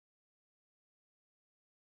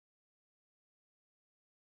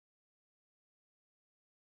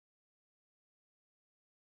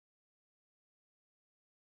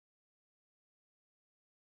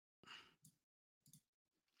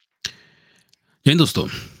जय हिंद दोस्तों।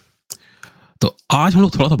 तो आज हम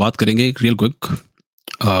लोग थोड़ा सा बात करेंगे एक real quick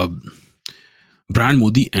brand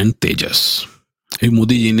Modi and तेजस। अभी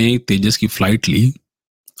मोदी जी ने तेजस की फ्लाइट ली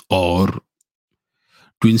और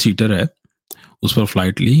ट्विन सीटर है, उस पर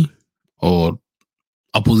फ्लाइट ली और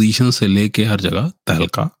अपोजिशन से लेके हर जगह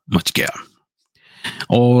तहलका मच गया।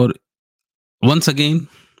 और वंस अगेन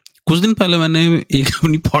कुछ दिन पहले मैंने एक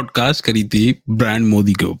अपनी पॉडकास्ट करी थी ब्रांड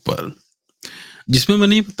मोदी के ऊपर, जिसमें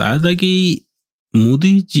मैंने ये बताया था कि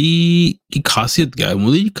मोदी जी की खासियत क्या है।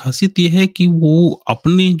 मोदी जी की खासियत ये है कि वो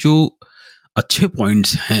अपने जो अच्छे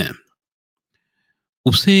पॉइंट्स हैं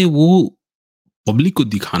उसे वो पब्लिक को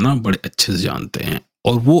दिखाना बड़े अच्छे से जानते हैं,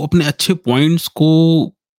 और वो अपने अच्छे पॉइंट्स को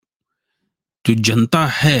जो जनता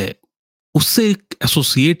है उससे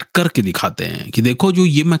एसोसिएट करके दिखाते हैं कि देखो जो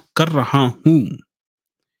ये मैं कर रहा हूं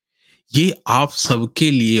ये आप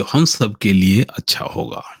सबके लिए, हम सबके लिए अच्छा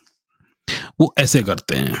होगा। वो ऐसे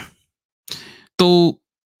करते हैं। तो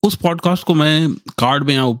उस पॉडकास्ट को मैं कार्ड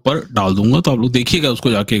में यहाँ ऊपर डाल दूंगा, तो आप लोग देखिएगा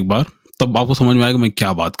उसको जाके एक बार, तब आपको समझ में आएगा मैं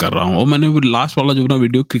क्या बात कर रहा हूँ। और मैंने लास्ट वाला जो अपना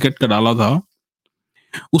वीडियो क्रिकेट का डाला था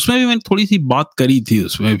उसमें भी मैंने थोड़ी सी बात करी थी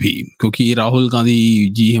उसमें भी, क्योंकि राहुल गांधी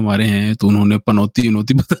जी हमारे हैं तो उन्होंने पनौती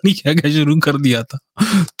उनौती पता नहीं क्या क्या शुरू कर दिया था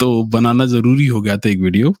तो बनाना जरूरी हो गया था एक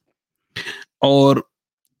वीडियो। और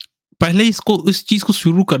पहले इसको, इस चीज को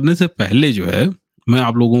शुरू करने से पहले जो है, मैं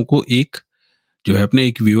आप लोगों को एक जो है अपने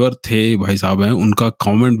एक व्यूअर थे भाई साहब हैं उनका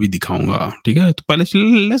कमेंट भी दिखाऊंगा। ठीक है, तो पहले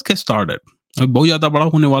लेट्स गेट स्टार्टेड। बहुत ज्यादा बड़ा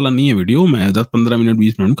होने वाला नहीं है वीडियो, मैं 10-15 मिनट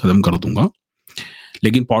 20 मिनट में खत्म कर दूंगा।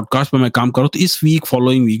 लेकिन पॉडकास्ट पे मैं काम करूँ तो इस वीक,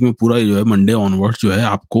 फॉलोइंग वीक में पूरा जो है मंडे ऑनवर्ड्स जो है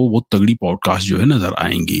आपको वो तगड़ी पॉडकास्ट जो है नजर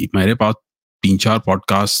आएंगी। मेरे पास 3-4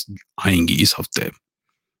 पॉडकास्ट आएंगी इस हफ्ते।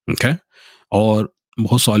 ओके, और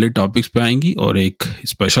बहुत सॉलिड टॉपिक्स पे आएंगी, और एक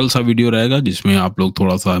स्पेशल सा वीडियो रहेगा जिसमें आप लोग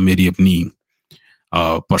थोड़ा सा मेरी अपनी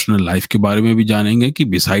पर्सनल लाइफ के बारे में भी जानेंगे कि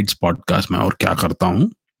बिसाइड्स पॉडकास्ट में और क्या करता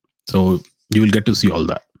हूँ। So you will get to see all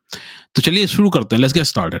that. तो चलिए शुरू करते हैं, let's get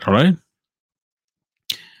started. Alright,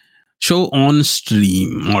 show on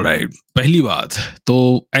stream. Alright, पहली बात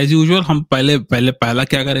तो एज यूजुअल हम पहला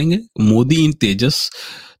क्या करेंगे, मोदी इन तेजस।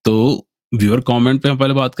 तो व्यूअर कमेंट पे हम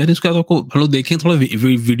पहले बात करें, उसके बाद आपको हम लोग देखें, थोड़ा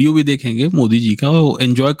वीडियो भी देखेंगे मोदी जी का।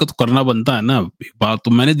 एंजॉय का तो करना बनता है ना। एक बात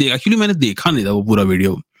तो एक्चुअली मैंने देखा नहीं था वो पूरा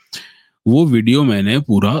वीडियो। वो वीडियो मैंने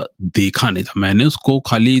पूरा देखा नहीं था, मैंने उसको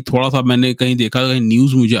खाली थोड़ा सा मैंने कहीं देखा, कहीं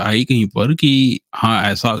न्यूज मुझे आई कहीं पर कि हाँ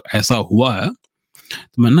ऐसा ऐसा हुआ है।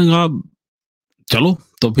 तो मैंने कहा चलो,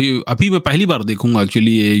 तो फिर अभी मैं पहली बार देखूंगा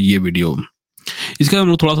एक्चुअली ये वीडियो। इसके बाद हम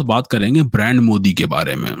लोग थोड़ा सा बात करेंगे ब्रांड मोदी के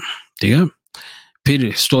बारे में। ठीक है, फिर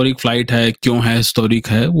हिस्टोरिक फ्लाइट है, क्यों है हिस्टोरिक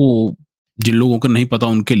है वो जिन लोगों को नहीं पता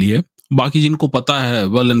उनके लिए, बाकी जिनको पता है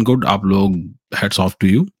वेल एंड गुड, आप लोग हेड्स ऑफ टू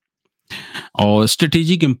यू। और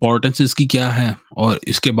स्ट्रेटेजिक इंपॉर्टेंस इसकी क्या है, और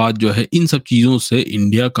इसके बाद जो है इन सब चीजों से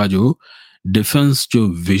इंडिया का जो डिफेंस जो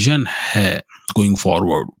विजन है गोइंग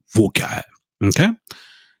फॉरवर्ड वो क्या है। ओके,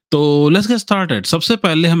 तो लेट्स गेट स्टार्टेड। सबसे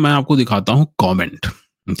पहले मैं आपको दिखाता हूँ कमेंट।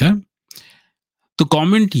 ओके, तो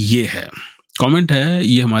कमेंट है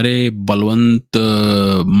ये हमारे बलवंत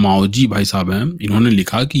माओजी भाई साहब हैं। इन्होंने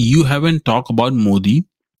लिखा कि you haven't talk about Modi,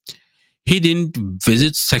 he didn't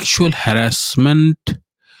visit sexual harassment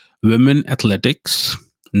women athletics,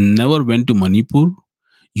 never went to Manipur,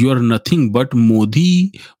 you are nothing but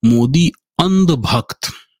Modi अंध भक्त।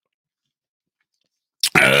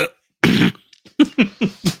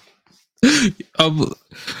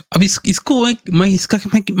 अब इसको मैं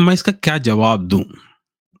इसका क्या जवाब दूं।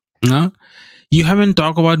 हाँ, you haven't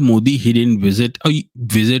talked about Modi, he didn't visit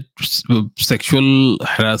sexual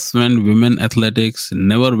harassment, women athletics,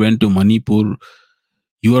 never went to Manipur,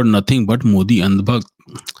 you are nothing but Modi अंध भक्त।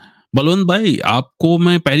 बलवंत भाई, आपको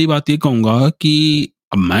मैं पहली बात ये कहूंगा कि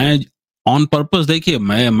मैं ऑन पर्पस, देखिए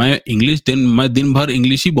मैं इंग्लिश मैं दिन भर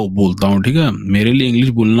इंग्लिश ही बोलता हूँ। ठीक है, मेरे लिए इंग्लिश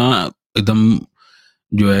बोलना एकदम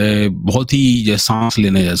जो है बहुत ही जैसे सांस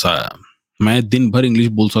लेने जैसा है। मैं दिन भर इंग्लिश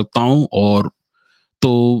बोल सकता हूँ, और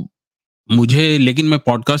तो मुझे, लेकिन मैं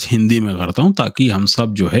पॉडकास्ट हिंदी में करता हूँ ताकि हम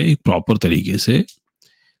सब जो है एक प्रॉपर तरीके से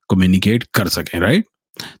कम्युनिकेट कर सकें। राइट,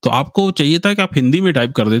 तो आपको चाहिए था कि आप हिंदी में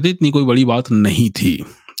टाइप कर देते, इतनी कोई बड़ी बात नहीं थी।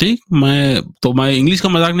 ठीक, मैं इंग्लिश का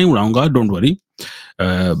मजाक नहीं उड़ाऊंगा, डोंट वरी।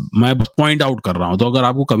 मैं पॉइंट आउट कर रहा हूं। तो अगर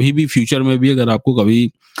आपको कभी भी फ्यूचर में भी अगर आपको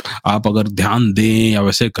कभी आप अगर ध्यान दें या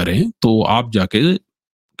वैसे करें तो आप जाके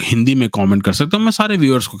हिंदी में कमेंट कर सकते हो। मैं सारे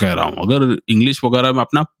व्यूअर्स को कह रहा हूं, अगर इंग्लिश वगैरह में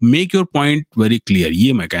अपना make your point very clear,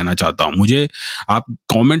 ये मैं कहना चाहता हूं। मुझे आप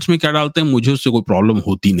कमेंट्स में क्या डालते हैं मुझे उससे कोई प्रॉब्लम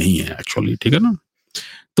होती नहीं है एक्चुअली। ठीक है ना।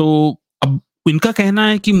 तो अब इनका कहना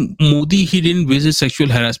है कि Modi he didn't visit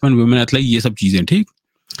sexual harassment women athlete, ये सब चीजें ठीक।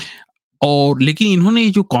 और लेकिन इन्होंने ये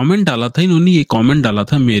जो कमेंट डाला था, इन्होंने ये कमेंट डाला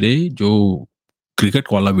था मेरे जो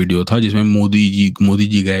क्रिकेट वाला वीडियो था जिसमें मोदी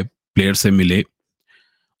जी गए, प्लेयर से मिले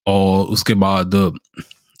और उसके बाद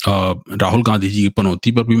राहुल गांधी जी की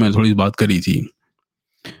पनौती पर भी मैंने थोड़ी बात करी थी।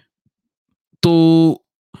 तो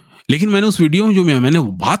लेकिन मैंने उस वीडियो में जो मैंने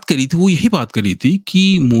बात करी थी वो यही बात करी थी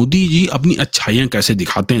कि मोदी जी अपनी अच्छाइयाँ कैसे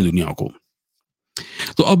दिखाते हैं दुनिया को।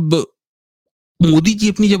 तो अब मोदी जी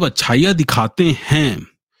अपनी जब अच्छाइयाँ दिखाते हैं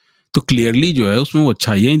तो क्लियरली जो है उसमें वो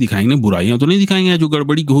अच्छाइयाँ ही दिखाएंगे, बुराइयाँ तो नहीं दिखाएंगे। जो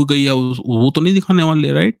गड़बड़ी हो गई है वो तो नहीं दिखाने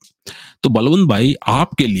वाले, राइट? तो बलवंत भाई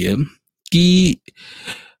आपके लिए कि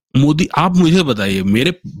मोदी, आप मुझे बताइए,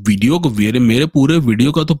 मेरे पूरे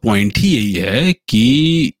वीडियो का तो पॉइंट ही यही है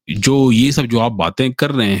कि जो ये सब जो आप बातें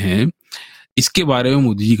कर रहे हैं इसके बारे में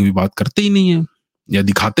मोदी जी कभी बात करते ही नहीं है या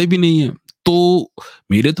दिखाते भी नहीं है। तो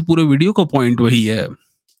मेरे तो पूरे वीडियो का पॉइंट वही है।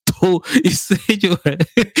 तो इससे जो है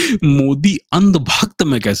मोदी अंधभक्त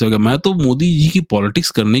में कैसे हो गया? मैं तो मोदी जी की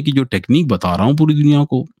पॉलिटिक्स करने की जो टेक्निक बता रहा हूँ पूरी दुनिया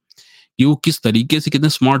को कि वो किस तरीके से कितने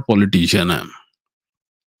स्मार्ट पॉलिटिशियन है।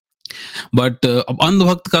 बट अब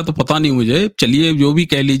अंधभक्त का तो पता नहीं मुझे, चलिए जो भी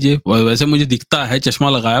कह लीजिए। वैसे मुझे दिखता है, चश्मा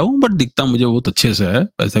लगाया हूँ बट दिखता मुझे बहुत अच्छे से है,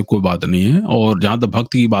 ऐसा कोई बात नहीं है। और जहां तक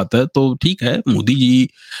भक्त की बात है तो ठीक है, Modi ji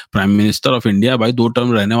prime minister of India, भाई 2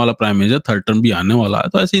 टर्म रहने वाला प्राइम मिनिस्टर, 3rd टर्म भी आने वाला है,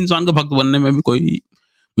 तो ऐसे इंसान का भक्त बनने में भी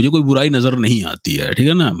मुझे कोई बुराई नजर नहीं आती है, ठीक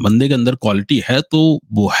है ना? बंदे के अंदर क्वालिटी है तो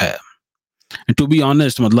वो है। टू बी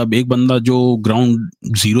ऑनेस्ट, मतलब एक बंदा जो ग्राउंड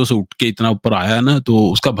जीरो से उठ के इतना ऊपर आया है ना, तो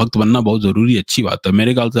उसका भक्त बनना बहुत जरूरी, अच्छी बात है।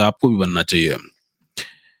 मेरे ख्याल से आपको भी बनना चाहिए।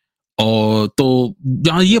 और तो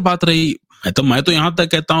जहाँ ये बात रही, मैं तो यहाँ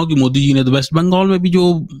तक कहता हूँ कि मोदी जी ने तो वेस्ट बंगाल में भी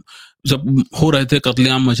जो जब हो रहे थे,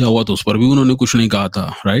 कत्लेआम मचा हुआ, तो उस पर भी उन्होंने कुछ नहीं कहा था,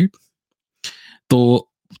 राइट? तो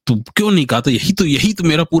क्यों नहीं कहा था? यही तो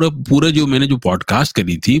मेरा पूरा जो मैंने जो पॉडकास्ट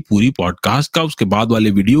करी थी, पूरी पॉडकास्ट का उसके बाद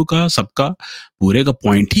वाले वीडियो का सबका पूरे का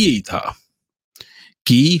पॉइंट ही यही था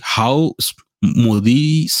कि how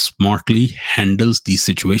Modi smartly handles these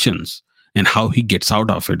situations and how he gets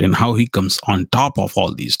out of it and how he comes on top of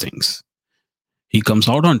all these things. He comes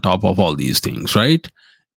out on top of all these things, right?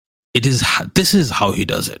 This is how he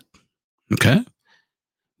does it. Okay?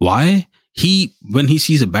 Why? When he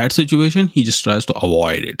sees a bad situation, he just tries to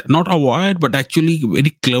avoid it. Not avoid, but actually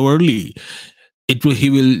very cleverly, he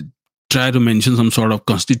will try to mention some sort of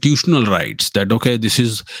constitutional rights that, okay, this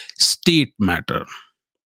is state matter.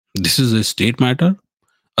 This is a state matter.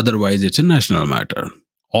 Otherwise, it's a national matter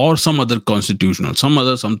or some other constitutional, some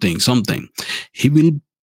other something. He will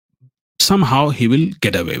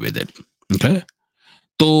get away with it. Okay?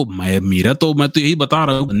 तो मैं तो यही बता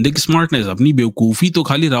रहा हूँ, बंदे की smartness, अपनी बेवकूफी तो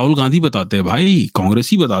खाली राहुल गांधी बताते हैं भाई,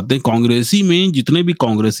 कांग्रेसी बताते हैं। कांग्रेसी में जितने भी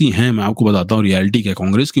कांग्रेसी हैं, मैं आपको बताता हूँ रियलिटी क्या,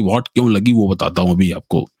 कांग्रेस की वोट क्यों लगी वो बताता हूँ अभी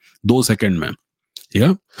आपको 2 सेकंड में, ठीक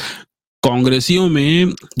है? कांग्रेसियों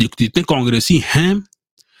में जितने कांग्रेसी हैं,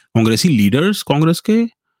 कांग्रेसी लीडर्स कांग्रेस के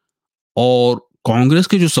और कांग्रेस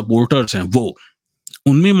के जो सपोर्टर्स हैं, वो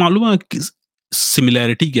उनमें मालूम है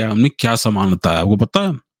सिमिलैरिटी क्या है, उनमें क्या समानता है आपको पता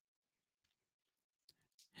है?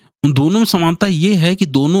 उन दोनों में समानता ये है कि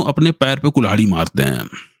दोनों अपने पैर पे कुल्हाड़ी मारते हैं।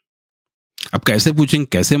 अब कैसे पूछेंगे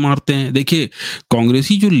कैसे मारते हैं? देखिए,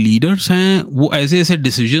 कांग्रेसी जो लीडर्स हैं वो ऐसे ऐसे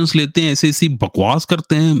डिसीजंस लेते हैं, ऐसे ऐसी बकवास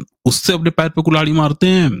करते हैं, उससे अपने पैर पे कुल्हाड़ी मारते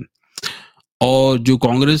हैं। और जो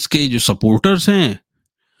कांग्रेस के जो सपोर्टर्स हैं,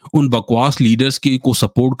 उन बकवास लीडर्स की को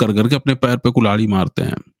सपोर्ट कर करके अपने पैर पे कुल्हाड़ी मारते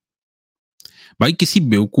हैं। भाई, किसी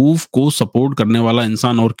बेवकूफ को सपोर्ट करने वाला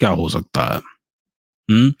इंसान और क्या हो सकता है?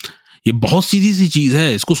 ये बहुत सीधी सी चीज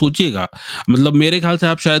है, इसको सोचिएगा। मतलब मेरे ख्याल से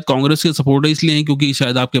आप शायद कांग्रेस के सपोर्टर इसलिए हैं क्योंकि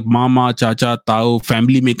शायद आपके मामा, चाचा, ताऊ,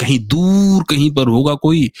 फैमिली में कहीं दूर कहीं पर होगा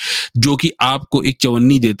कोई जो कि आपको एक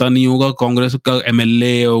चवन्नी देता नहीं होगा, कांग्रेस का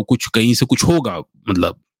एमएलए और कुछ कहीं से कुछ होगा,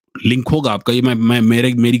 मतलब लिंक होगा आपका। ये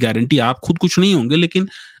मेरी गारंटी, आप खुद कुछ नहीं होंगे लेकिन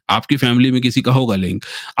आपकी फैमिली में किसी का होगा लिंक।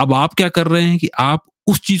 अब आप क्या कर रहे हैं कि आप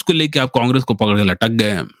उस चीज को लेके आप कांग्रेस को पकड़ के लटक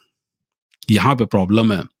गए हैं। यहाँ पे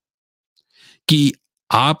प्रॉब्लम है कि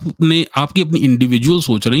आपकी अपनी इंडिविजुअल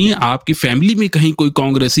सोच रही है, आपकी फैमिली में कहीं कोई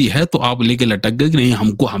कांग्रेसी है तो आप लेके लटक गए कि नहीं,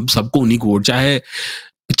 हम सबको उन्हीं को वोट,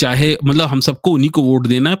 चाहे मतलब हम सबको उन्हीं को वोट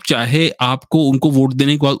देना है, चाहे आपको उनको वोट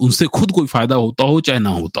देने के बाद उनसे खुद कोई फायदा होता हो चाहे ना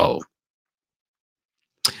होता हो।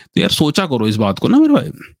 तो यार सोचा करो इस बात को ना मेरे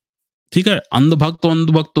भाई, ठीक है? अंधभक्त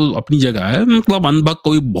तो अपनी जगह है, मतलब अंधभक्त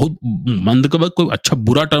कोई बहुत अंधभक्त कोई अच्छा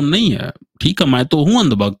बुरा टर्म नहीं है, ठीक है? मैं तो हूँ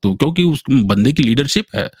अंधभक्त हूँ क्योंकि उस बंदे की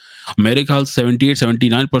लीडरशिप है। मेरे ख्याल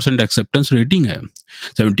 78-79% एक्सेप्टेंस रेटिंग है।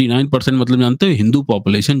 79% मतलब जानते हो, हिंदू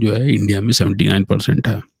पॉपुलेशन जो है इंडिया में 79%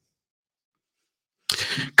 है।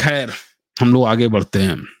 खैर, हम लोग आगे बढ़ते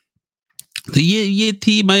हैं। तो ये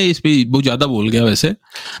थी, मैं इस पे बहुत ज्यादा बोल गया वैसे,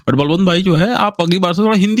 बट बलवंत भाई जो है, आप अगली बार से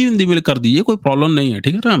थोड़ा हिंदी में कर दीजिए, कोई प्रॉब्लम नहीं है,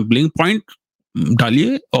 ठीक है ना? ब्लिंक पॉइंट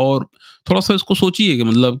डालिए और थोड़ा-सा इसको सोचिए कि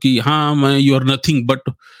मतलब कि हाँ, मैं you are nothing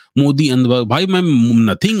but Modi अंधभक्त। भाई मैं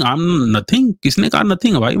नथिंग, आई एम नथिंग, किसने कहा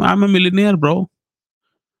नथिंग भाई? I am a millionaire bro.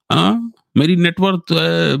 हाँ, मेरी नेटवर्थ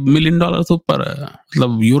मिलियन डॉलर से ऊपर है।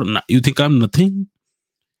 मतलब you think I am nothing?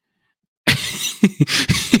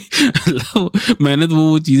 मतलब मैंने तो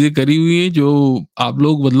वो चीज़ें करी हुई हैं जो आप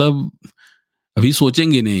लोग मतलब अभी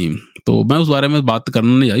सोचेंगे नहीं। तो मैं उस बारे में बात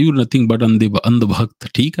करने नहीं आई, नथिंग बट अंधभक्त,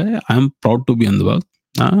 ठीक है? I am proud to be अंधभक्त।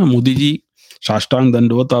 हाँ, मोदी जी साष्टांग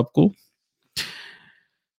दंडवत आपको।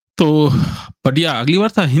 तो बढ़िया, अगली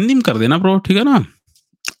बार था हिंदी में कर देना ब्रो, ठीक है ना?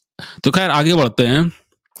 तो खैर आगे बढ़ते हैं।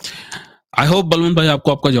 आई होप बलवंत भाई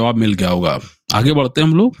आपको आपका जवाब मिल गया होगा। आगे बढ़ते हैं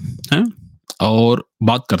हम लोग, हैं? और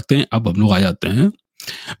बात करते हैं, अब हम लोग आ जाते हैं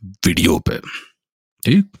वीडियो पे,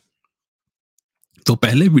 ठीक? तो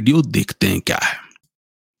पहले वीडियो देखते हैं क्या है।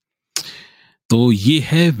 तो ये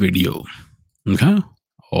है वीडियो, ठीक है?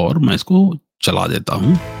 और मैं इसको चला देता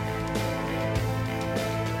हूँ।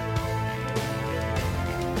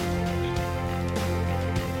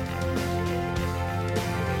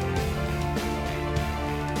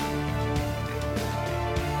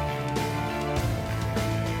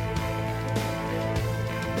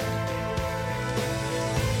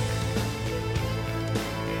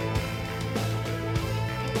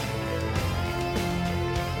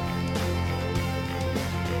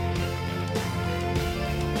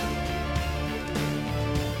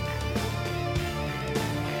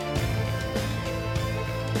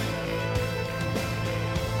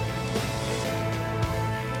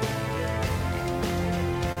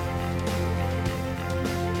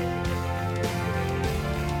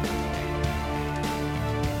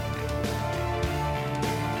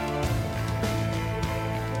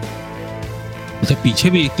 अच्छा, पीछे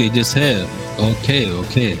भी एक तेजस है। Okay,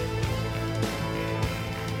 okay.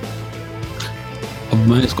 अब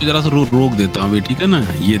मैं इसको जरा सा रोक देता हूँ अभी, ठीक है ना?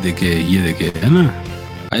 ये देखे, है ना?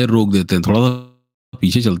 आइए रोक देते हैं, थोड़ा-सा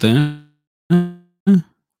पीछे चलते हैं।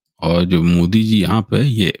 और जो मोदी जी यहाँ पे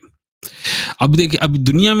ये, अब देखिए, अब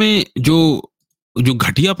दुनिया में जो जो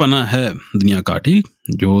घटियापना है दुनिया का, ठीक?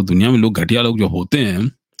 जो दुनिया में लोग घटिया लोग जो होते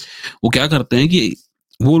हैं, वो क्या करते हैं कि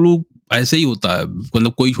वो लोग ऐसे ही होता है,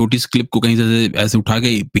 मतलब कोई छोटी सी क्लिप को कहीं से ऐसे उठा के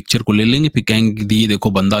पिक्चर को ले लेंगे, फिर कहेंगे कि ये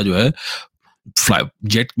देखो बंदा जो है फ्लाई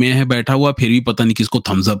जेट में है बैठा हुआ, फिर भी पता नहीं किसको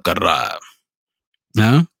थम्स अप कर रहा है।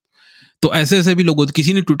 हाँ? तो ऐसे-ऐसे भी लोग होते,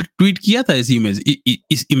 किसी ने ट्वीट किया था ऐसी इमेज,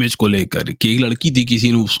 इस इमेज को लेकर कि एक लड़की थी,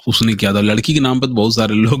 किसी ने उसने किया था। लड़की के नाम पे तो बहुत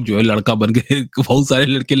सारे लोग जो है लड़का बन के बहुत सारे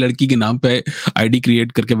लड़के लड़की के नाम पे आईडी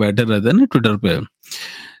क्रिएट करके बैठे रहते हैं ना ट्विटर पे।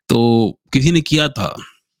 तो किसी ने किया था।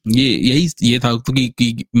 ये था तो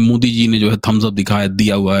कि मोदी जी ने जो है थम्स अप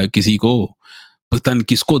दिया हुआ है किसी को, पता नहीं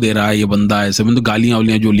किसको दे रहा है ये बंदा, ऐसे में तो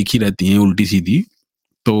गालियाँ-वालियाँ जो लिखी रहती हैं उल्टी-सीधी,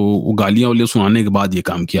 तो वो गालियाँ-वालियाँ सुनाने के बाद ये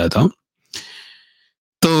काम किया था।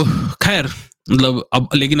 तो खैर, मतलब अब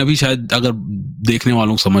लेकिन अभी शायद अगर देखने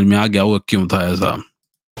वालों को समझ में आ गया होगा क्यों था ऐसा।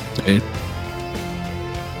 राइट?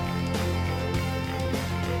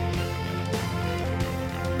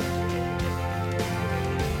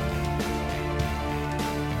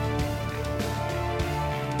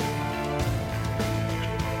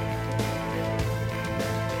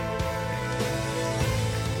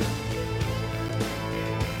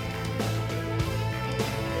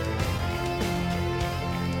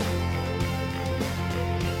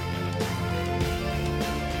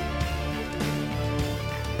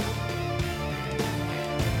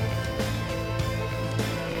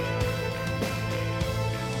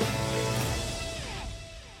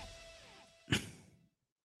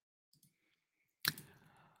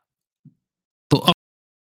 तो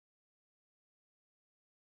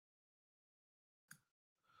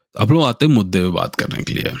अब लोग आते हैं मुद्दे पे बात करने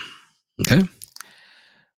के लिए। ओके?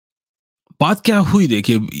 बात क्या हुई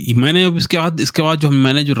देखिए, मैंने अब इसके बाद जो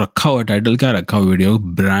मैंने जो रखा हुआ टाइटल क्या रखा हुआ वीडियो,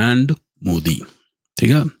 ब्रांड मोदी, ठीक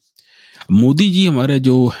है? मोदी जी हमारे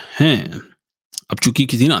जो हैं, अब चूंकि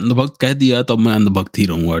किसी ने अंधभक्त कह दिया तो अब मैं अंधभक्त ही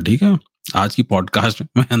रहूंगा, ठीक है? आज की पॉडकास्ट में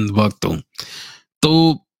मैं अंधभक्त हूँ। तो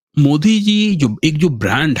मोदी जी जो एक जो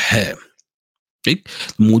ब्रांड है, ठीक?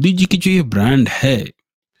 मोदी जी की जो ये ब्रांड है,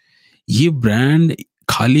 ये ब्रांड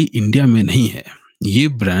खाली इंडिया में नहीं है। ये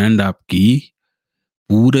ब्रांड आपकी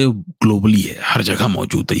पूरे ग्लोबली है, हर जगह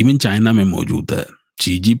मौजूद है, इवन चाइना में मौजूद है।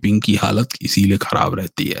 शी जिनपिंग की हालत इसीलिए खराब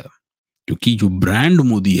रहती है क्योंकि जो ब्रांड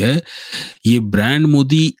मोदी है, ये ब्रांड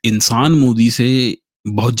मोदी इंसान मोदी से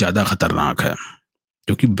बहुत ज्यादा खतरनाक है,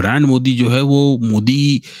 क्योंकि ब्रांड मोदी जो है वो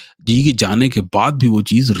मोदी जी के जाने के बाद भी वो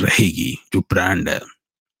चीज रहेगी जो ब्रांड है,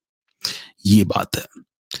 ये बात है।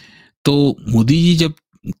 तो मोदी जी जब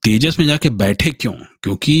तेजस में जाके बैठे क्यों?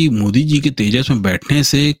 क्योंकि मोदी जी के तेजस में बैठने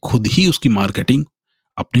से खुद ही उसकी मार्केटिंग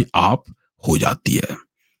अपने आप हो जाती है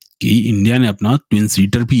कि इंडिया ने अपना ट्विन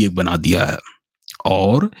सीटर भी एक बना दिया है,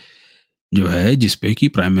 और जो है जिसपे कि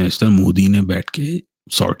प्राइम मिनिस्टर मोदी ने बैठ के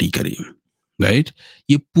सॉर्टी करी, राइट।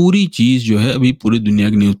 ये पूरी चीज जो है अभी पूरी दुनिया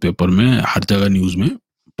के न्यूज़पेपर में, हर जगह न्यूज में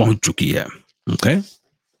पहुंच चुकी है। ओके,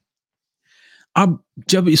 अब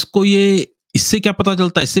जब इसको ये, इससे क्या पता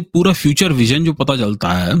चलता है, इससे पूरा फ्यूचर विजन जो पता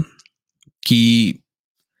चलता है कि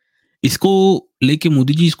इसको लेके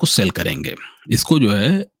मोदी जी इसको सेल करेंगे। इसको जो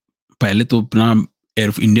है पहले तो अपना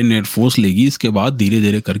इंडियन एयरफोर्स लेगी, इसके बाद धीरे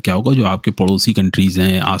धीरे कर क्या होगा, जो आपके पड़ोसी कंट्रीज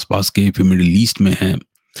हैं आसपास के, फिर मिडिल ईस्ट में हैं,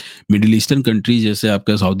 मिडिल ईस्टर्न कंट्रीज जैसे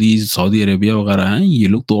आपके सऊदी अरेबिया वगैरह हैं, ये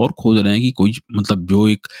लोग तो और खोज रहे हैं कि कोई मतलब जो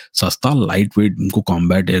एक सस्ता लाइट वेट उनको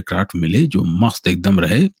कॉम्बैट एयरक्राफ्ट मिले जो मस्त एकदम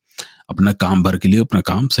रहे, अपना काम भर के लिए अपना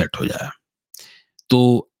काम सेट हो जाए।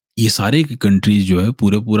 तो ये सारे कंट्रीज जो है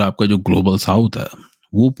पूरे पूरा आपका जो ग्लोबल साउथ है,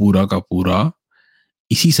 वो पूरा का पूरा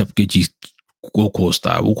इसी सब की चीज को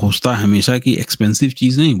खोजता है। वो खोजता है हमेशा की एक्सपेंसिव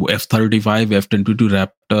चीज नहीं, वो F-35 F-22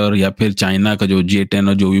 रैप्टर या फिर चाइना का जो J-10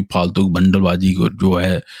 और जो भी फालतू बंडलबाजी जो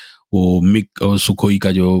है, वो मिग और सुखोई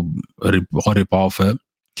का जो रिप ऑफ है,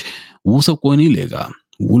 वो सब कोई नहीं लेगा।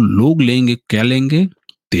 वो लोग लेंगे, क्या लेंगे?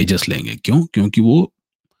 तेजस लेंगे। क्यों? क्योंकि वो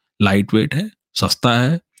लाइट वेट है, सस्ता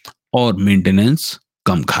है और मेंटेनेंस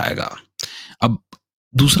कम खाएगा। अब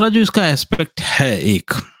दूसरा जो इसका एस्पेक्ट है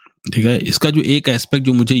एक, ठीक है, इसका जो एक एस्पेक्ट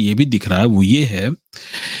जो मुझे ये भी दिख रहा है वो ये है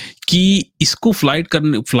कि इसको फ्लाई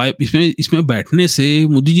इसमें इसमें बैठने से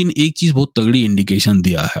मोदी जी ने एक चीज बहुत तगड़ी इंडिकेशन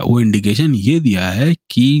दिया है। वो इंडिकेशन ये दिया है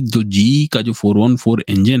कि जो जी का जो 414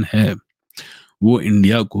 इंजन है वो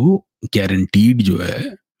इंडिया को गारंटीड जो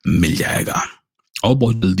है मिल जाएगा, और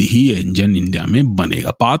बहुत जल्दी ही ये इंजन इंडिया में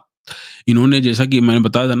बनेगा। बात इन्होंने, जैसा कि मैंने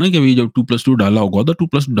बताया था ना कि अभी जब 2+2 डायलॉग हुआ था,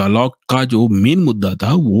 2+ डायलॉग का जो मेन मुद्दा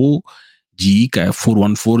था वो जी का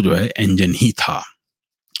F414 जो है इंजन ही था,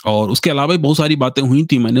 और उसके अलावा भी बहुत सारी बातें हुई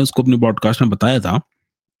थी, मैंने उसको अपने पॉडकास्ट में बताया था।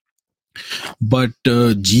 बट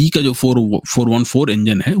जी का जो 414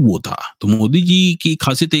 इंजन है वो था। तो मोदी जी की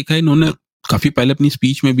खासियत एक है, इन्होंने काफी पहले अपनी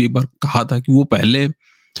स्पीच में भी एक बार कहा था कि वो पहले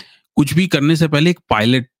कुछ भी करने से पहले एक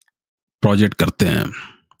पायलट प्रोजेक्ट करते हैं।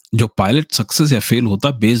 जो पायलट सक्सेस या फेल होता,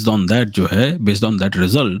 बेस्ड ऑन दैट जो है, बेस्ड ऑन दैट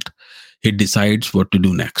रिजल्ट ही decides what to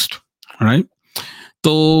do next, right.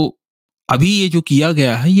 तो अभी ये जो किया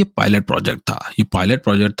गया है ये पायलट प्रोजेक्ट था। ये पायलट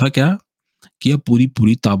प्रोजेक्ट था क्या, कि अब पूरी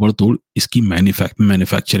पूरी ताबड़तोड़ इसकी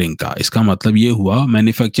मैन्युफैक्चरिंग का। इसका मतलब ये हुआ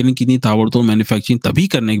मैन्युफैक्चरिंग की, नहीं ताबड़तोड़ मैन्युफैक्चरिंग तभी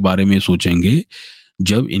करने के बारे में सोचेंगे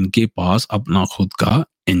जब इनके पास अपना खुद का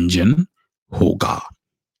इंजन होगा।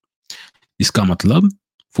 इसका मतलब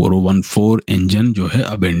 414 इंजन जो है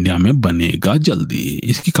अब इंडिया में बनेगा जल्दी।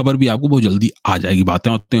 इसकी खबर भी आपको बहुत जल्दी आ जाएगी।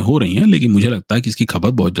 बातें हो रही हैं, लेकिन मुझे लगता है कि इसकी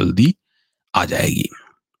खबर बहुत जल्दी आ जाएगी।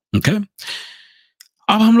 ओके,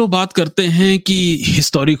 अब हम लोग बात करते हैं कि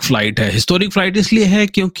हिस्टोरिक फ्लाइट है। हिस्टोरिक फ्लाइट इसलिए है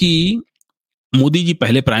क्योंकि मोदी जी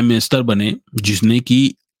पहले प्राइम मिनिस्टर बने जिसने कि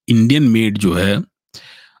इंडियन मेड जो है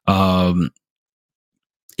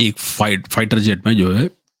एक फाइटर जेट में जो है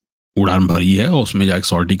उड़ान भरी है और उसमें जाके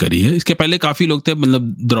सॉर्टी करी है। इसके पहले काफी लोग थे,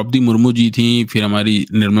 मतलब द्रौपदी मुर्मू जी थी, फिर हमारी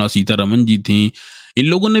निर्मला सीतारमन जी थी, इन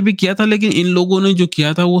लोगों ने भी किया था। लेकिन इन लोगों ने जो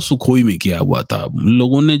किया था वो सुखोई में किया हुआ था। इन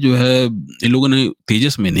लोगों ने जो है, इन लोगों ने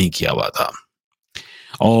तेजस में नहीं किया हुआ था।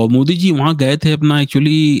 और मोदी जी वहां गए थे अपना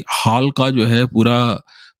एक्चुअली हाल का जो है पूरा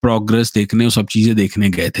प्रोग्रेस देखने और सब चीजें देखने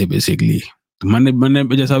गए थे बेसिकली। तो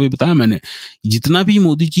मैंने जैसा अभी बताया, मैंने जितना भी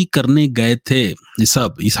मोदी जी करने गए थे,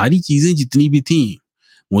 ये सारी चीजें जितनी भी थी,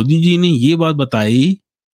 मोदी जी ने ये बात बताई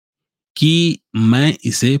कि मैं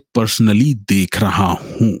इसे पर्सनली देख रहा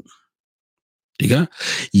हूं। ठीक है,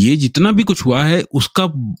 ये जितना भी कुछ हुआ है उसका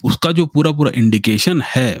उसका जो पूरा पूरा इंडिकेशन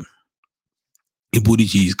है ये पूरी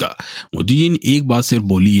चीज का, मोदी जी ने एक बात सिर्फ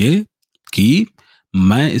बोली है कि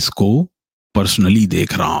मैं इसको पर्सनली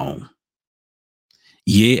देख रहा हूं।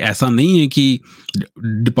 ये ऐसा नहीं है कि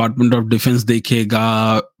डिपार्टमेंट ऑफ डिफेंस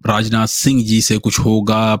देखेगा, राजनाथ सिंह जी से कुछ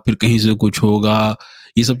होगा, फिर कहीं से कुछ होगा,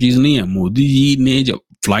 ये सब चीज नहीं है। मोदी जी ने जब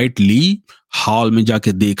फ्लाइट ली, हॉल में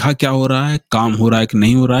जाके देखा क्या हो रहा है, काम हो रहा है कि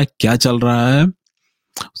नहीं हो रहा है, क्या चल रहा है,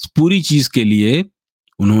 पूरी चीज के लिए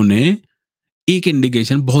उन्होंने एक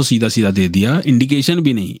इंडिकेशन बहुत सीधा सीधा दे दिया। इंडिकेशन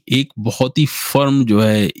भी नहीं, एक बहुत ही फर्म जो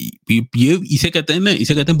है, ये इसे कहते हैं ना,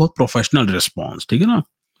 इसे कहते हैं बहुत प्रोफेशनल रिस्पॉन्स। ठीक है ना।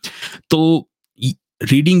 तो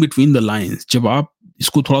रीडिंग बिटवीन द लाइंस, जब आप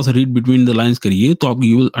इसको थोड़ा सा रीड बिटवीन द लाइंस करिए तो आप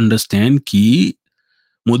यू विल अंडरस्टैंड कि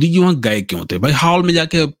मोदी जी वहां गए क्यों थे। भाई हॉल में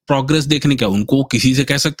जाके प्रोग्रेस देखने, क्या उनको किसी से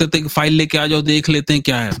कह सकते थे कि फाइल लेके आ जाओ देख लेते हैं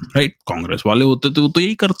क्या है, राइट। कांग्रेस वाले होते थे वो तो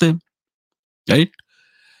यही करते हैं, राइट।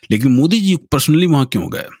 लेकिन मोदी जी पर्सनली वहां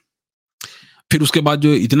क्यों गए? फिर उसके बाद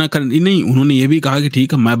जो इतना कर नहीं, उन्होंने ये भी कहा कि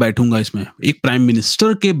ठीक है मैं बैठूंगा इसमें। एक प्राइम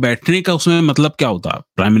मिनिस्टर के बैठने का उसमें मतलब क्या होता है?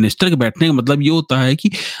 प्राइम मिनिस्टर के बैठने का मतलब ये होता है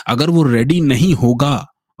कि अगर वो रेडी नहीं होगा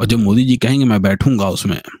और जब मोदी जी कहेंगे मैं बैठूंगा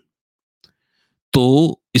उसमें,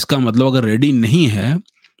 तो इसका मतलब अगर रेडी नहीं है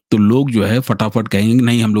तो लोग जो है फटाफट कहेंगे कि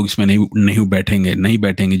नहीं हम लोग इसमें नहीं नहीं बैठेंगे, नहीं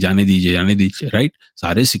बैठेंगे, जाने दीजिए, राइट?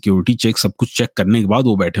 सारे सिक्योरिटी चेक सब कुछ चेक करने के बाद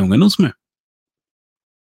वो बैठे होंगे ना उसमें।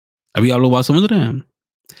 अभी आप लोग बात समझ रहे हैं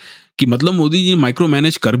कि मतलब मोदी जी माइक्रो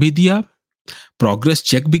मैनेज कर भी दिया, प्रोग्रेस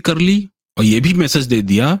चेक भी कर ली और ये भी मैसेज दे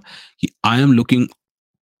दिया कि I am looking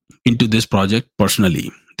into this project personally,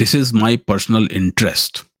 this is my personal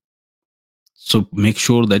interest, so make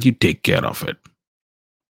sure that you take care of it.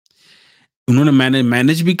 उन्होंने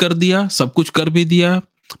मैनेज भी कर दिया, सब कुछ कर भी दिया,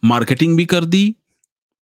 मार्केटिंग भी कर दी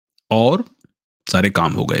और सारे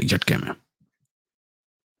काम हो गए एक झटके में।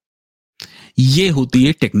 ये होती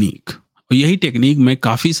है टेक्निक। और यही टेक्निक मैं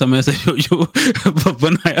काफी समय से जो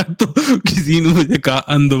बनाया, तो किसी ने मुझे कहा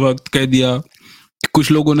अंधभक्त कह दिया।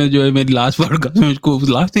 कुछ लोगों ने जो है मेरी लास्ट पॉडकास्ट में, उसको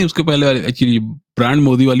लास्ट नहीं उसके पहले वाली एक्चुअली ब्रांड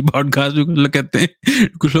मोदी वाली पॉडकास्ट में कुछ लोग कहते हैं,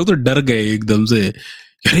 कुछ लोग तो डर गए एकदम से,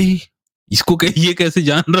 अरे इसको ये कैसे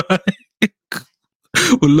जान रहा है।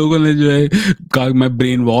 उन लोगों ने जो है कहा मैं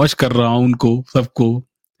ब्रेन वॉश कर रहा हूं उनको सबको।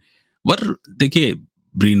 पर देखिए,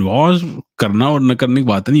 ब्रेन वॉश करना और न करने की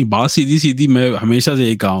बात नहीं, बात सीधी सीधी मैं हमेशा से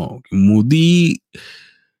ये कहा हूं कि मोदी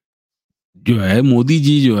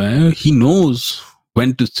जी जो है he knows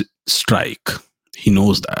when to strike, he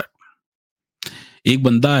knows that. एक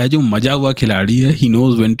बंदा है जो मजा हुआ खिलाड़ी है, he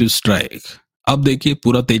knows when to strike. अब देखिए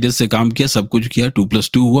पूरा तेजस से काम किया, सब कुछ किया,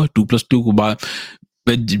 2+2 हुआ, 2+2 को बाद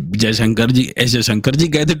जयशंकर जी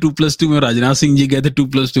गए थे 2+2 में, राजनाथ सिंह जी गए थे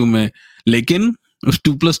 2+2 में, लेकिन उस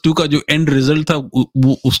 2+2 का जो एंड रिजल्ट था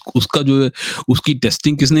वो उसका जो है उसकी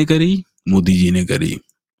टेस्टिंग किसने करी? मोदी जी ने करी।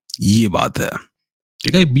 ये बात है,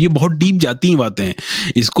 ठीक है। ये बहुत डीप जाती हैं बातें,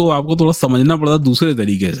 इसको आपको थोड़ा समझना पड़ता दूसरे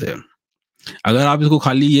तरीके से। अगर आप इसको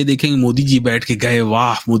खाली ये देखेंगे मोदी जी बैठ के गए,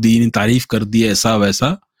 वाह मोदी जी ने तारीफ कर दी, ऐसा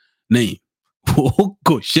वैसा नहीं। वो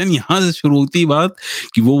क्वेश्चन यहां से शुरू होती बात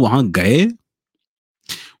कि वो वहां गए,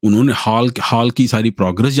 उन्होंने हाल की सारी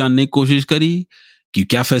प्रोग्रेस जानने की कोशिश करी कि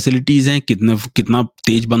क्या फैसिलिटीज हैं, कितना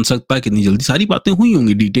तेज बन सकता है, कितनी जल्दी, सारी बातें हुई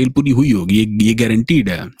होंगी, डिटेल पूरी हुई होगी, ये गारंटीड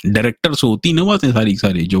है। डायरेक्टर से होती ना बातें सारी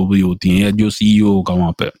सारी जो भी होती हैं, या जो सीईओ होगा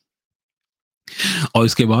वहां पे। और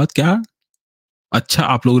इसके बाद क्या, अच्छा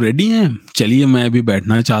आप लोग रेडी हैं, चलिए मैं अभी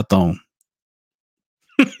बैठना चाहता हूँ।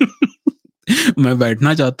 मैं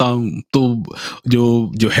बैठना चाहता हूँ, तो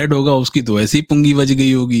जो जो हेड होगा उसकी तो ऐसी पुंगी बज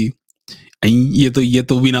गई होगी, ये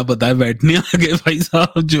तो बिना बताए बैठने आ गए भाई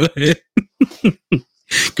साहब जो है।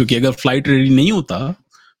 क्योंकि अगर फ्लाइट रेडी नहीं होता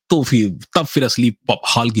तो फिर असली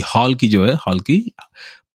हाल की जो है हाल की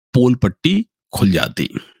पोल पट्टी खुल जाती।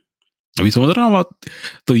 अभी समझ रहा हूँ बात?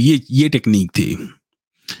 तो ये टेक्निक थी।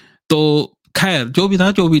 तो खैर जो भी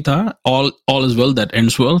था all is well that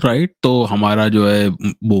ends well, right? तो हमारा जो है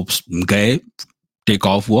वो गए, टेक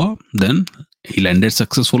ऑफ हुआ, then he landed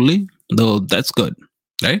successfully, so that's good,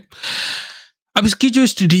 right? अब इसकी जो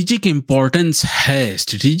स्ट्रेटेजिक इंपॉर्टेंस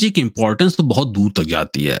तो बहुत दूर तक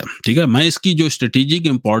जाती है, ठीक है। मैं इसकी जो स्ट्रेटेजिक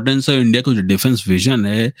इंपॉर्टेंस है, इंडिया का जो डिफेंस विजन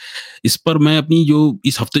है, इस पर मैं अपनी जो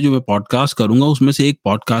इस हफ्ते जो मैं पॉडकास्ट करूंगा उसमें से एक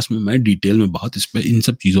पॉडकास्ट में मैं डिटेल में बात इस पे इन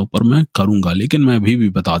सब चीजों पर मैं करूंगा, लेकिन मैं अभी भी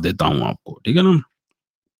बता देता हूं आपको, ठीक है ना।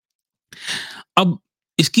 अब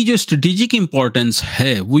इसकी जो स्ट्रेटेजिक इंपॉर्टेंस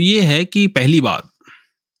है वो ये है कि पहली बात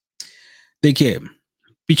देखिए,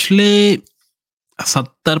 पिछले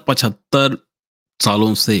 70-75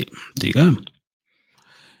 सालों से, ठीक है,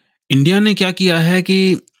 इंडिया ने क्या किया है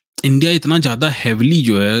कि इंडिया इतना ज्यादा हेवली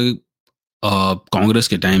जो है कांग्रेस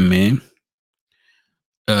के टाइम में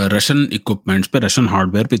रशियन इक्विपमेंट्स पे, रशियन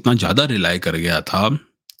हार्डवेयर पे इतना ज्यादा रिलाई कर गया था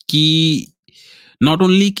कि नॉट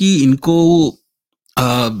ओनली कि इनको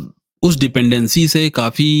अ, उस डिपेंडेंसी से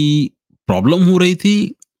काफी प्रॉब्लम हो रही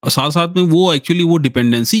थी, और साथ साथ में वो एक्चुअली वो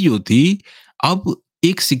डिपेंडेंसी जो थी अब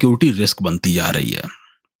एक सिक्योरिटी रिस्क बनती जा रही है,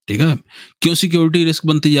 ठीक है। क्यों सिक्योरिटी रिस्क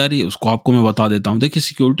बनती जा रही है उसको आपको मैं बता देता हूँ। देखिए,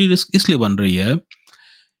 सिक्योरिटी रिस्क इसलिए बन रही है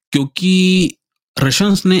क्योंकि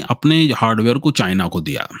रशियंस ने अपने हार्डवेयर को चाइना को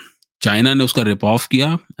दिया, चाइना ने उसका रिप ऑफ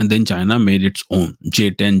किया, and then China made its own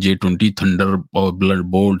J10 J20 thunder और ब्लड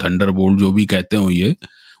बोल्ट, थंडर बोल्ट जो भी कहते हो, ये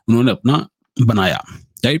उन्होंने अपना बनाया,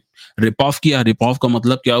 राइट। रिप ऑफ किया, रिप ऑफ का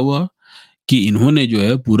मतलब क्या हुआ कि इन्होंने जो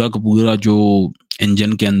है पूरा का पूरा जो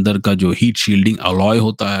इंजन के अंदर का जो हीट शील्डिंग अलॉय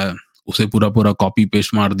होता है उसे पूरा पूरा कॉपी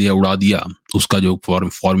पेस्ट मार दिया, उड़ा दिया। उसका जो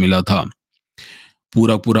फॉर्मूला था,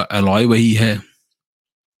 पूरा पूरा अलॉय वही है,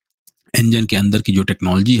 इंजन के अंदर की जो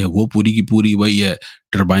टेक्नोलॉजी है वो पूरी की पूरी वही है,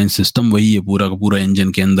 टरबाइन सिस्टम वही है पूरा का पूरा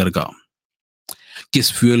इंजन के अंदर का।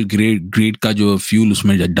 किस फ्यूल ग्रेड का जो फ्यूल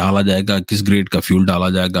उसमें डाला जाएगा, किस ग्रेड का फ्यूल डाला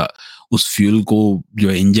जाएगा, उस फ्यूल को जो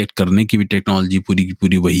है इंजेक्ट करने की भी टेक्नोलॉजी पूरी की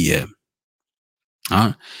पूरी वही है।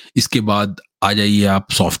 हाँ, इसके बाद आ जाइए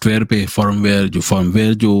आप सॉफ्टवेयर पे,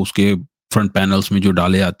 फर्मवेयर जो उसके फ्रंट पैनल्स में जो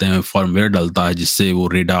डाले जाते हैं, फर्मवेयर डलता है जिससे वो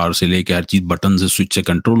रेडार से लेके हर चीज बटन से, स्विच से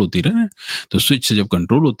कंट्रोल होती रहे। तो स्विच से जब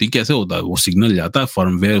कंट्रोल होती है, कैसे होता है, वो सिग्नल जाता है,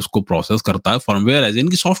 फर्मवेयर उसको प्रोसेस करता है, फर्मवेयर एज इन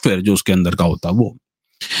की सॉफ्टवेयर जो उसके अंदर का होता है वो।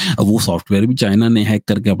 अब वो सॉफ्टवेयर भी चाइना ने हैक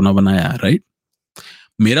करके अपना बनाया है, राइट।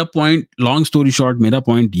 मेरा पॉइंट, लॉन्ग स्टोरी शॉर्ट, मेरा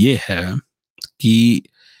पॉइंट ये है कि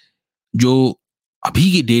जो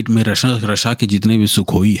अभी की डेट में रशा के जितने भी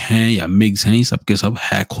सुखोई हैं या मिग्स हैं, ये सबके सब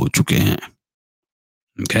हैक हो चुके हैं।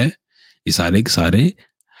 ओके, ये सारे के सारे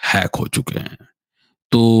हैक हो चुके हैं।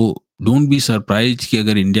 तो डोंट बी सरप्राइज कि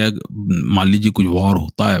अगर इंडिया, मान लीजिए कुछ वॉर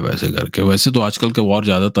होता है वैसे करके, वैसे तो आजकल के वॉर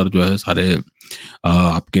ज्यादातर जो है सारे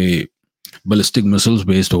आपके बैलिस्टिक मिसाइल्स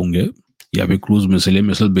बेस्ड होंगे या फिर क्रूज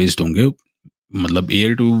मिसाइल बेस्ड होंगे। मतलब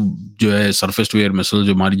एयर टू जो है, सरफेस टू एयर मिसाइल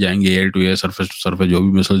जो मारी जाएंगे, air to air, surface to surface जो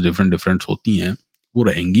भी मिसाइल डिफरेंट डिफरेंट होती हैं वो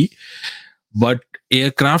रहेंगी। बट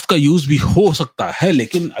एयरक्राफ्ट का यूज भी हो सकता है,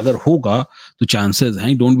 लेकिन अगर होगा तो चांसेस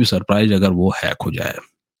हैं, डोंट बी सरप्राइज अगर वो हैक हो जाए।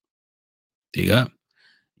 ठीक है,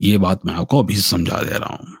 ये बात मैं आपको अभी से समझा दे रहा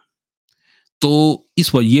हूं। तो इस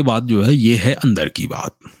पर ये बात जो है, ये है अंदर की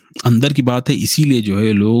बात, अंदर की बात है। इसीलिए जो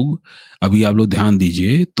है लोग, अभी आप लोग ध्यान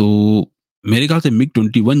दीजिए, तो मेरे ख्याल से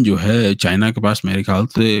मिग-21 जो है चाइना के पास, मेरे ख्याल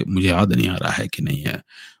से, मुझे याद नहीं आ रहा है कि नहीं है,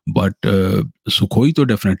 बट सुखोई तो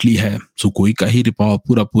डेफिनेटली है। सुखोई का ही रिपाव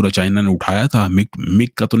पूरा पूरा चाइना ने उठाया था। मिग मिग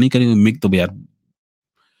का तो नहीं करेंगे, मिग तो यार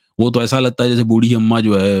वो तो ऐसा लगता है जैसे बूढ़ी अम्मा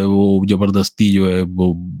जो है वो जबरदस्ती जो है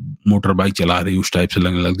वो मोटर बाइक चला रही, उस टाइप से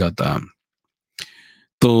लगने लग जाता है।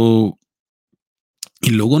 तो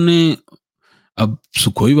इन लोगों ने अब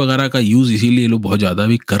सुखोई वगैरह का यूज इसीलिए लोग बहुत ज्यादा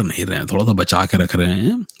भी कर नहीं रहे हैं, थोड़ा सा बचा के रख रहे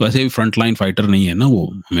हैं। वैसे भी फ्रंट लाइन फाइटर नहीं है ना वो,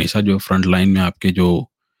 हमेशा जो फ्रंट लाइन में आपके जो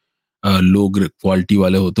लोग क्वालिटी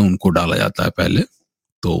वाले होते हैं उनको डाला जाता है पहले,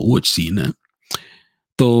 तो वो सीन है।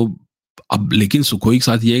 तो अब लेकिन सुखोई के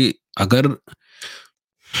साथ ये, अगर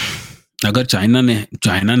अगर चाइना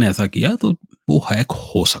ने ऐसा किया तो वो हैक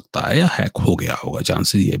हो सकता है या हैक हो गया होगा,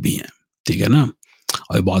 चांसेस ये भी हैं। ठीक है ना,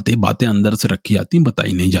 और बातें बातें अंदर से रखी जाती हैं,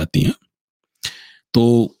 बताई नहीं जाती हैं। तो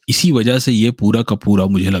इसी वजह से ये पूरा का पूरा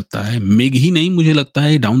मुझे लगता है, मेग ही नहीं, मुझे लगता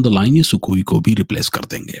है डाउन द लाइन ये सुखोई को भी रिप्लेस कर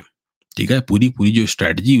देंगे। ठीक है, पूरी पूरी जो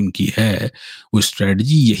स्ट्रेटजी उनकी है, वो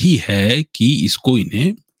स्ट्रेटजी यही है कि इसको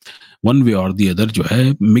इन्हें वन वे और दी अदर जो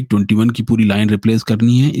है मिग-21 की पूरी लाइन रिप्लेस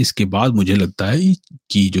करनी है। इसके बाद मुझे लगता है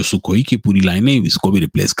कि जो सुखोई की पूरी लाइन है इसको भी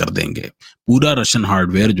रिप्लेस कर देंगे। पूरा रशियन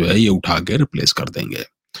हार्डवेयर जो है ये उठा के रिप्लेस कर देंगे,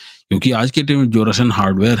 क्योंकि आज के टाइम में जो रशियन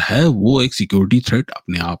हार्डवेयर है वो एक सिक्योरिटी थ्रेट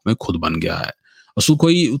अपने आप में खुद बन गया है। और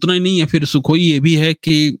सुखोई उतना ही नहीं है, फिर सुखोई ये भी है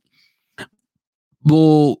कि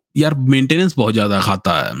वो यार मेंटेनेंस बहुत ज्यादा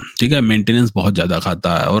खाता है। ठीक है, मेंटेनेंस बहुत ज्यादा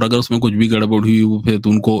खाता है, और अगर उसमें कुछ भी गड़बड़ हुई फिर तो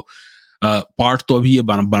उनको पार्ट तो अभी ये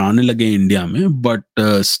बनाने लगे इंडिया में, बट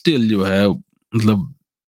स्टिल जो है मतलब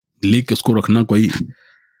लेके उसको रखना कोई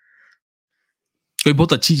कोई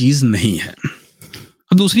बहुत अच्छी चीज नहीं है।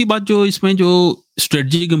 अब दूसरी बात जो इसमें जो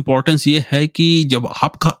स्ट्रेटेजिक इंपॉर्टेंस ये है कि जब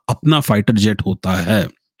आपका अपना फाइटर जेट होता है,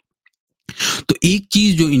 तो एक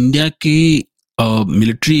चीज जो इंडिया के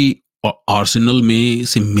मिलिट्री आर्सेनल में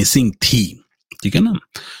से मिसिंग थी, ठीक है ना,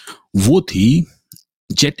 वो थी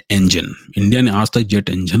जेट इंजन। इंडिया ने आज तक जेट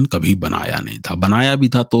इंजन कभी बनाया नहीं था, बनाया भी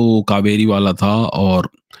था तो कावेरी वाला था, और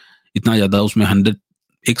इतना ज्यादा उसमें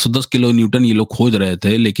 110 किलो न्यूटन ये लोग खोज रहे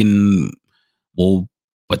थे, लेकिन वो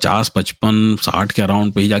 50, 55, 60 के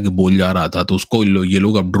अराउंड पे ही जाके बोल जा रहा था, तो उसको ये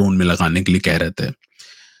लोग अब ड्रोन में लगाने के लिए कह रहे थे।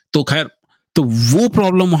 तो खैर, तो वो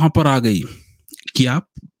प्रॉब्लम वहां पर आ गई कि आप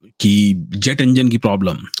कि जेट इंजन की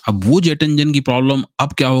प्रॉब्लम। अब वो जेट इंजन की प्रॉब्लम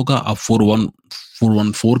अब क्या होगा, अब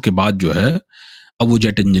 414 के बाद जो है, अब वो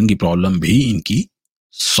जेट इंजन की प्रॉब्लम भी इनकी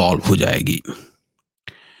सॉल्व हो जाएगी,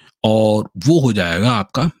 और वो हो जाएगा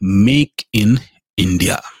आपका मेक इन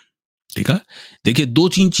इंडिया। ठीक है, देखिए दो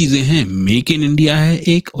तीन चीजें हैं, मेक इन इंडिया है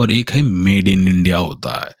एक, और एक है मेड इन इंडिया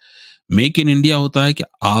होता है। मेक इन इंडिया होता है कि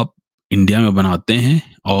आप इंडिया में बनाते हैं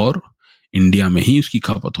और इंडिया में ही उसकी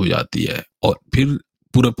खपत हो जाती है, और फिर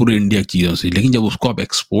पूरा पूरे इंडिया की चीजों से। लेकिन जब उसको आप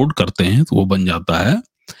एक्सपोर्ट करते हैं तो वो बन जाता है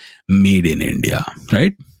मेड इन इंडिया,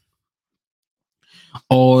 राइट।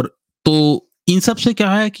 और तो इन सब से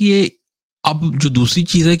क्या है कि ये, अब जो दूसरी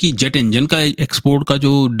चीज है कि जेट इंजन का एक्सपोर्ट का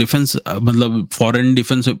जो डिफेंस, मतलब फॉरेन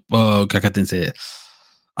डिफेंस, क्या कहते हैं से,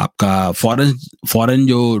 आपका फॉरेन फॉरेन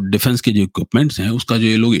जो डिफेंस के जो इक्विपमेंट्स हैं उसका जो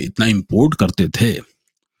ये लोग इतना इंपोर्ट करते थे,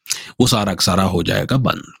 वो सारा का सारा हो जाएगा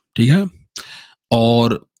बंद। ठीक है,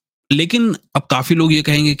 और लेकिन अब काफी लोग ये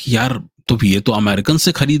कहेंगे कि यार तो ये तो अमेरिकन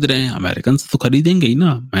से खरीद रहे हैं, अमेरिकन से तो खरीदेंगे ही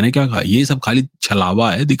ना। मैंने क्या कहा, ये सब खाली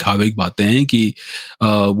छलावा है, दिखावे की बातें हैं कि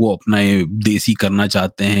वो अपना ये देसी करना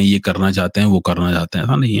चाहते हैं, ये करना चाहते हैं, वो करना चाहते हैं,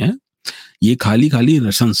 ऐसा नहीं है। ये खाली-खाली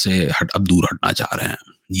रशन से अब दूर हटना चाह रहे हैं।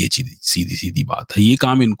 ये सीधी-सीधी बात है। ये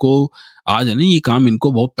काम इनको आज है ना, ये काम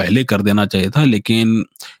इनको बहुत पहले कर देना चाहिए था, लेकिन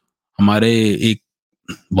हमारे एक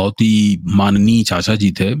बहुत ही माननीय चाचा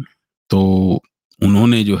जी थे, तो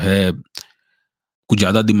उन्होंने जो है कुछ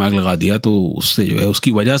ज़्यादा दिमाग लगा दिया, तो उससे जो है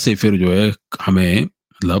उसकी वजह से फिर जो है हमें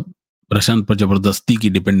मतलब रशन पर ज़बरदस्ती की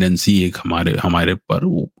डिपेंडेंसी एक हमारे हमारे पर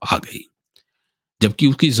वो आ गई। जबकि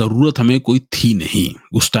उसकी ज़रूरत हमें कोई थी नहीं।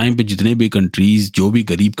 उस टाइम पे जितने भी कंट्रीज़, जो भी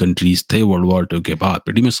गरीब कंट्रीज़ थे वर्ल्ड वॉर 2 के बाद,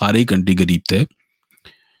 pretty much सारे ही कंट्री गरीब थे।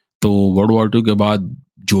 तो वर्ल्ड वॉर 2 के बाद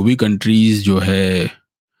जो भी कंट्रीज़ जो है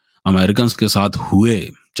अमेरिकन्स के साथ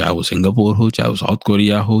हुए, चाहे वो सिंगापुर हो, चाहे वो साउथ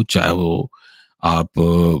कोरिया हो, चाहे वो आप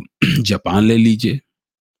जापान ले लीजिए,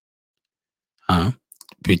 हाँ।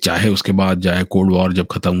 फिर चाहे उसके बाद चाहे कोल्ड वॉर जब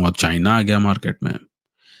खत्म हुआ, चाइना आ गया मार्केट में।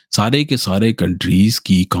 सारे के सारे कंट्रीज़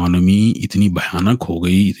की इकोनॉमी इतनी भयानक हो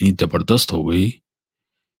गई, इतनी ज़बरदस्त हो गई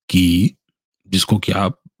कि जिसको कि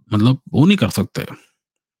आप मतलब वो नहीं कर सकते,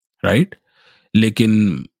 राइट?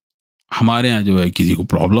 लेकिन हमारे यहाँ जो है किसी को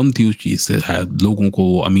प्रॉब्लम थी उस चीज़ से, शायद लोगों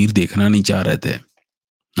को अमीर देखना नहीं चाह रहे थे।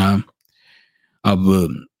 हाँ,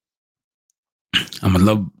 अब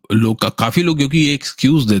मतलब लोग काफ़ी लोग क्योंकि ये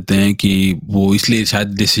एक्सक्यूज़ देते हैं कि वो इसलिए शायद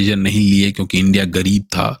डिसीज़न नहीं लिए क्योंकि इंडिया गरीब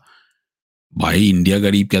था। भाई इंडिया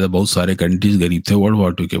गरीब क्या था, बहुत सारे कंट्रीज़ गरीब थे वर्ल्ड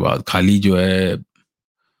वॉर 2 के बाद। खाली जो है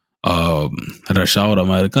रशिया और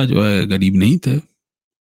अमेरिका जो है गरीब नहीं थे।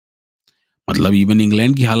 मतलब इवन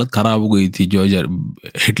इंग्लैंड की हालत खराब हो गई थी, जो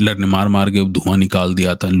हिटलर ने मार-मार के धुआँ निकाल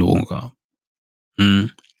दिया था इन लोगों का। हुँ।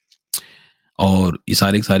 और ये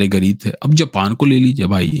सारे के सारे गरीब थे। अब जापान को ले लीजिए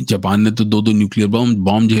भाई, जापान ने तो 2-2 न्यूक्लियर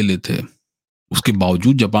बॉम्ब झेले थे। उसके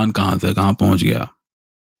बावजूद जापान कहाँ से कहाँ पहुँच गया।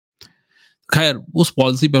 ख़ैर उस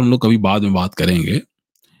पॉलिसी पे हम लोग कभी बाद में बात करेंगे।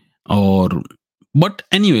 और बट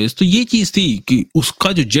एनीवेज़ तो ये चीज़ थी कि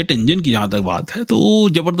उसका जो जेट इंजन की जहाँ तक बात है, तो वो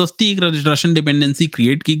ज़बरदस्ती एक रशियन डिपेंडेंसी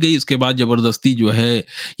क्रिएट की गई। उसके बाद ज़बरदस्ती जो है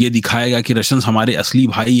ये दिखाया गया कि रशियंस हमारे असली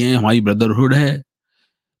भाई हैं, हमारी ब्रदरहुड है।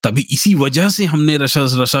 तभी इसी वजह से हमने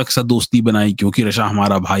रशिया के साथ दोस्ती बनाई क्योंकि रशिया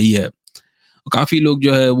हमारा भाई है। काफ़ी लोग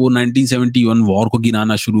जो है वो 1971 वॉर को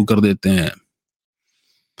गिनाना शुरू कर देते हैं।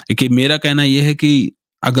 कि मेरा कहना ये है कि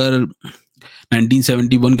अगर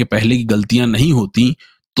 1971 के पहले की गलतियाँ नहीं होती,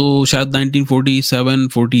 तो शायद 1947,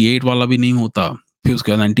 48 वाला भी नहीं होता। फिर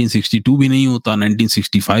उसके बाद 1962 भी नहीं होता,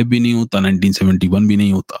 1965 भी नहीं होता, 1971 भी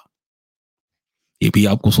नहीं होता। ये भी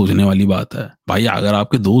आपको सोचने वाली बात है। भाई अगर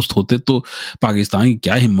आपके दोस्त होते तो पाकिस्तान की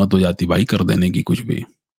क्या हिम्मत हो जाती भाई कर देने की कुछ भी।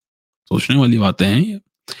 सोचने वाली बातें हैं ये।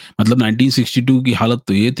 मतलब 1962 की हालत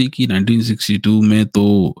तो ये थी कि 1962 में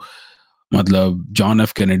तो मतलब जॉन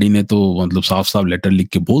एफ कैनेडी ने तो मतलब साफ-साफ लेटर लिख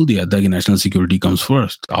के बोल दिया था कि नेशनल सिक्योरिटी कम्स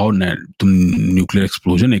फर्स्ट। आओ न तुम न्यूक्लियर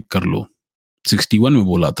एक्सप्लोजन एक कर लो। 61 में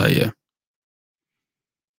बोला था ये।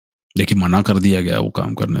 लेकिन मना कर दिया गया वो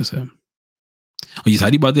काम करने से। और ये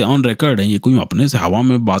सारी बातें ऑन रिकॉर्ड हैं, ये कोई अपने से हवा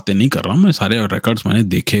में बातें नहीं कर रहा हूँ, मैं सारे रिकॉर्ड्स मैंने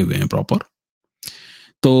देखे हुए हैं प्रॉपर।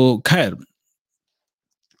 तो खैर,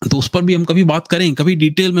 तो उस पर भी हम कभी बात करें, कभी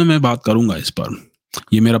डिटेल में मैं बात करूँगा इस पर।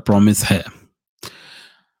 ये मेरा प्रॉमिस है।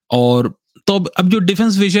 और तो अब जो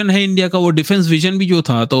डिफेंस विजन है इंडिया का, वो डिफेंस विजन भी जो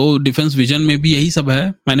था, तो डिफेंस विजन में भी यही सब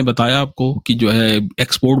है। मैंने बताया आपको कि जो है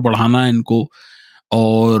एक्सपोर्ट बढ़ाना है इनको।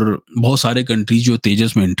 और बहुत सारे कंट्रीज जो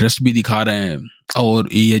तेजस में इंटरेस्ट भी दिखा रहे हैं। और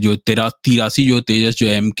ये जो 83 जो तेजस जो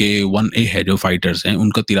MK1A है जो फाइटर्स हैं,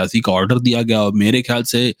 उनका 83 का ऑर्डर दिया गया। और मेरे ख्याल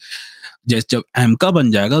से जैसे जब एमका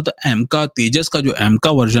बन जाएगा तो एमका तेजस का जो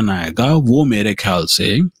एमका वर्जन आएगा वो मेरे ख्याल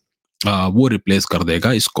से वो रिप्लेस कर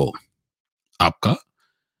देगा इसको, आपका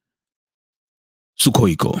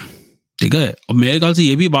सुखोई को। ठीक है। और मेरे ख्याल से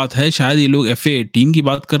ये भी बात है, शायद ये लोग FA-18 की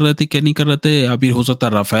बात कर रहे थे, क्या नहीं कर रहे थे, या फिर हो सकता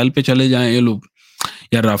है राफेल पे चले जाएं ये लोग।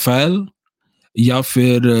 या राफेल या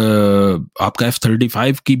फिर आपका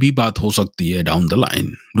F-35 की भी बात हो सकती है down the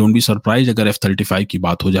line. Don't be surprise अगर F-35 की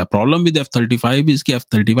बात हो जाए। प्रॉब्लम विद F-35 इसकी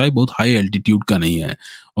F-35 बहुत हाई एल्टीट्यूड का नहीं है।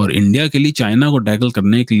 और इंडिया के लिए चाइना को टैकल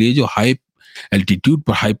करने के लिए जो हाई एल्टीट्यूड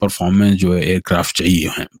पर हाई परफॉर्मेंस जो है एयरक्राफ्ट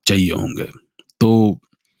चाहिए होंगे, तो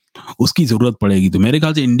उसकी ज़रूरत पड़ेगी। तो मेरे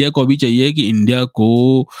ख्याल से इंडिया को अभी चाहिए कि इंडिया को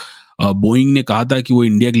बोइंग ने कहा था कि वो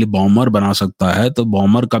इंडिया के लिए बॉम्बर बना सकता है, तो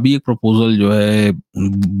बॉम्बर का भी एक प्रपोज़ल जो है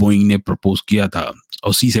बोइंग ने प्रपोज़ किया था।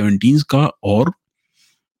 और C-17 का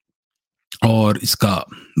और इसका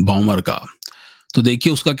बॉम्बर का। तो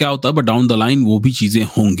देखिए उसका क्या होता है, बट डाउन द लाइन वो भी चीज़ें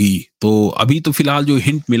होंगी। तो अभी तो फिलहाल जो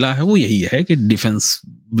हिंट मिला है वो यही है कि डिफेंस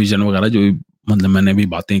विजन वगैरह जो मतलब मैंने भी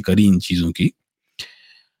बातें करी इन चीज़ों की।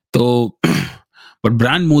 तो बट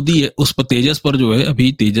ब्रांड मोदी है उस पर, तेजस पर जो है,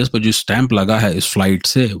 अभी तेजस पर जो स्टैंप लगा है इस फ्लाइट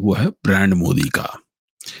से, वो है ब्रांड मोदी का।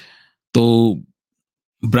 तो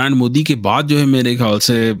ब्रांड मोदी के बाद जो है मेरे ख्याल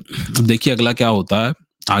से, देखिए अगला क्या होता है,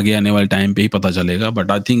 आगे आने वाले टाइम पे ही पता चलेगा।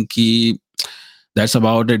 बट आई थिंक कि दैट्स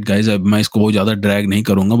अबाउट इट गाइस। अब मैं इसको बहुत ज़्यादा ड्रैग नहीं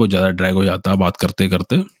करूंगा, बहुत ज़्यादा ड्रैग हो जाता है बात करते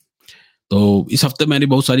करते। तो इस हफ्ते मेरी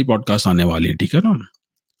बहुत सारी पॉडकास्ट आने वाली है, ठीक है ना।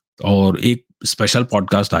 और एक स्पेशल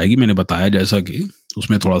पॉडकास्ट आएगी, मैंने बताया जैसा कि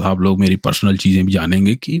उसमें थोड़ा सा आप लोग मेरी पर्सनल चीज़ें भी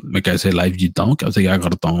जानेंगे कि मैं कैसे लाइफ जीता हूँ, कैसे क्या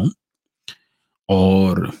करता हूँ।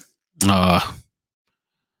 और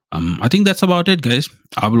I think that's about it guys.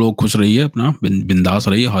 आप लोग खुश रहिए, अपना बिंदास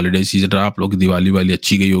रहिए। हॉलीडे सीजन रहा आप लोग की, दिवाली वाली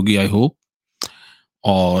अच्छी गई होगी आई होप।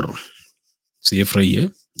 और सेफ रहिए,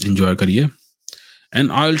 एंजॉय करिए।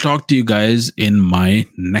 And I will talk to you guys in my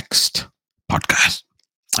next podcast.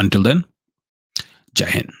 Until then, जय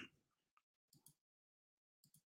हिंद।